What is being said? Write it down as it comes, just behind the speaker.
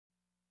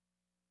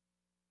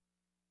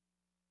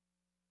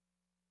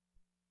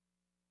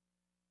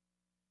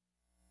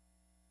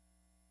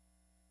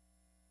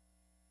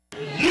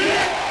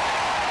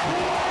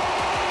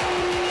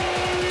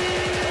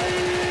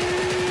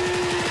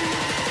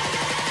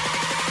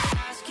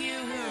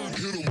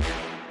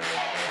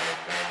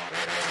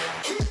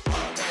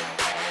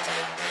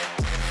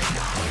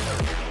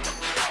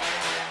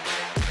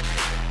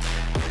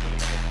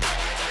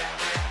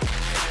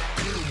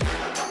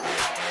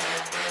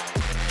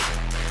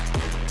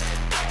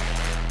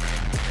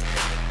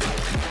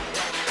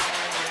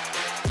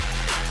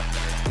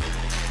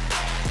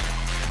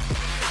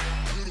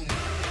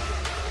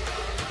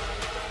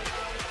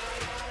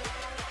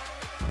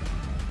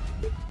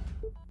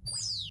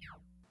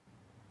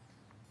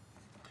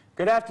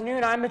Good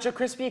afternoon, I'm Mitchell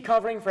Crispy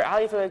covering for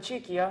Ali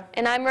Felichikia.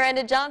 And I'm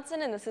Miranda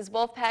Johnson, and this is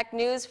Wolfpack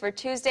News for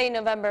Tuesday,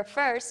 November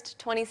 1st,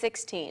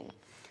 2016.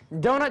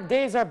 Donut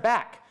days are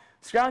back.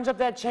 Scrounge up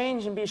that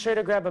change and be sure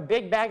to grab a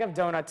big bag of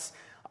donuts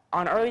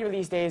on early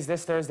release days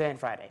this Thursday and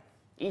Friday.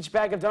 Each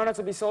bag of donuts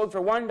will be sold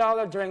for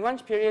 $1 during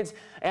lunch periods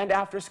and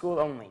after school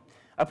only.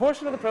 A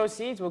portion of the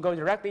proceeds will go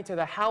directly to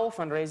the Howl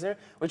fundraiser,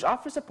 which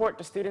offers support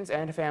to students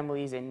and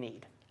families in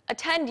need.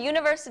 Attend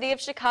University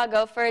of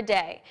Chicago for a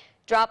day.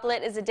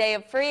 Droplet is a day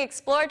of free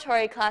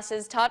exploratory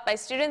classes taught by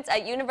students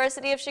at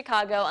University of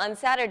Chicago on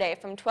Saturday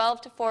from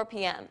 12 to 4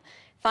 p.m.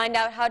 Find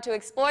out how to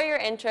explore your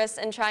interests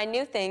and try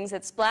new things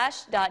at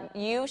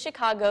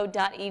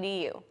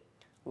splash.uchicago.edu.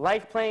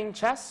 Like playing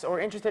chess or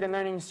interested in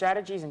learning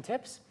strategies and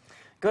tips?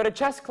 Go to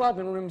Chess Club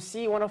in room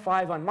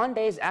C105 on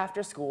Mondays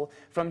after school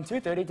from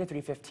 2:30 to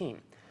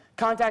 3:15.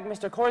 Contact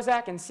Mr.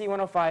 Korzak in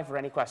C105 for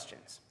any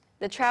questions.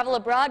 The Travel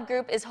Abroad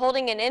group is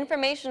holding an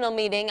informational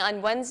meeting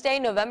on Wednesday,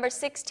 November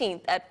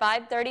 16th at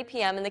 5:30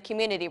 p.m. in the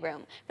community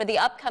room for the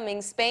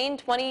upcoming Spain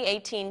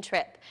 2018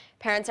 trip.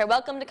 Parents are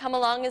welcome to come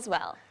along as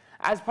well.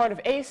 As part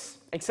of ACE,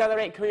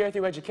 Accelerate Career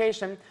Through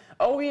Education,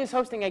 OE is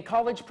hosting a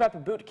college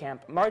prep boot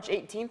camp March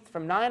 18th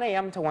from 9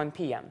 a.m. to 1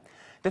 p.m.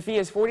 The fee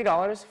is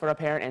 $40 for a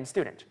parent and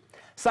student.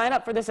 Sign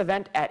up for this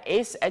event at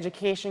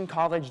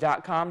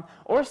aceeducationcollege.com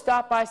or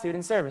stop by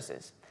Student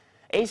Services.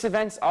 ACE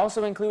events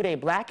also include a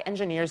Black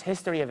Engineers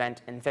History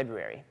event in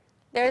February.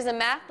 There is a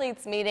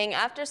Mathletes meeting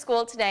after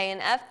school today in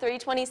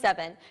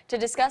F327 to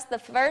discuss the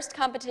first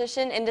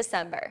competition in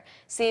December.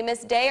 See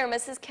Miss Day or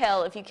Mrs.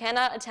 Kill if you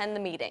cannot attend the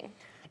meeting.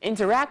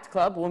 Interact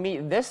Club will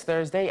meet this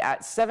Thursday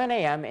at 7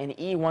 a.m. in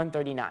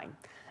E139.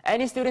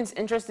 Any students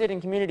interested in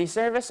community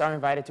service are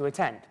invited to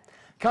attend.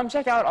 Come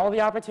check out all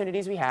the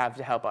opportunities we have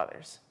to help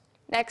others.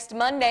 Next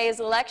Monday is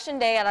Election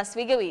Day at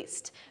Oswego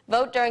East.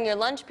 Vote during your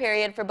lunch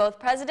period for both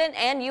President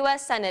and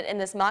U.S. Senate in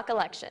this mock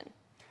election.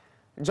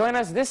 Join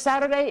us this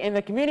Saturday in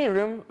the community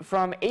room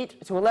from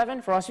 8 to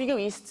 11 for Oswego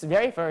East's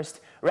very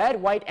first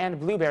red, white, and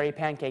blueberry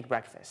pancake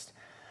breakfast.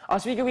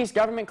 Oswego East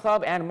Government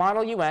Club and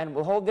Model UN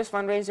will hold this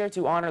fundraiser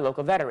to honor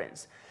local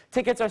veterans.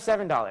 Tickets are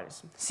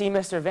 $7. See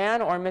Mr.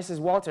 Van or Mrs.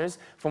 Walters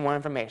for more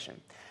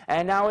information.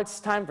 And now it's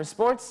time for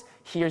sports.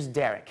 Here's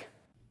Derek.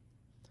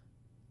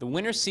 The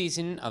winter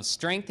season of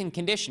strength and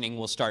conditioning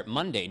will start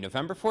Monday,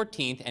 November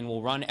 14th, and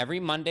will run every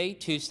Monday,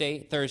 Tuesday,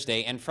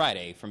 Thursday, and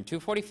Friday from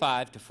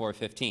 2:45 to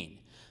 4:15.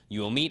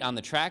 You will meet on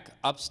the track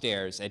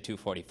upstairs at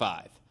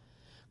 2:45.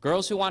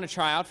 Girls who want to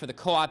try out for the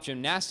co-op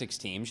gymnastics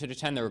team should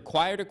attend the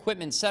required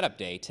equipment setup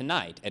day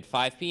tonight at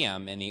 5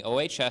 p.m. in the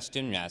OHS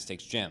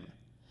gymnastics gym.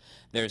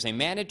 There's a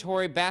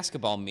mandatory boys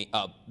basketball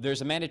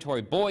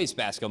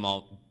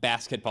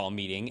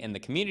meeting in the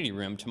community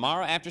room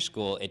tomorrow after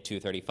school at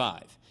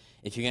 2:35.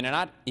 If you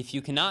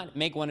cannot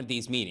make one of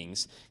these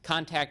meetings,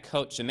 contact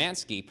Coach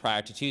Zemansky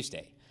prior to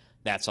Tuesday.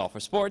 That's all for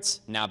sports.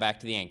 Now back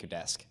to the anchor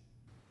desk.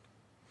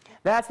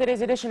 That's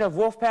today's edition of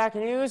Wolfpack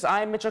News.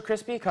 I'm Mitchell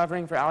Crispy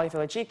covering for Ali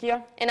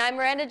Felichikia. And I'm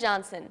Miranda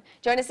Johnson.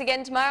 Join us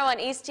again tomorrow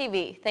on East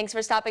TV. Thanks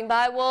for stopping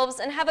by,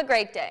 Wolves, and have a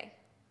great day.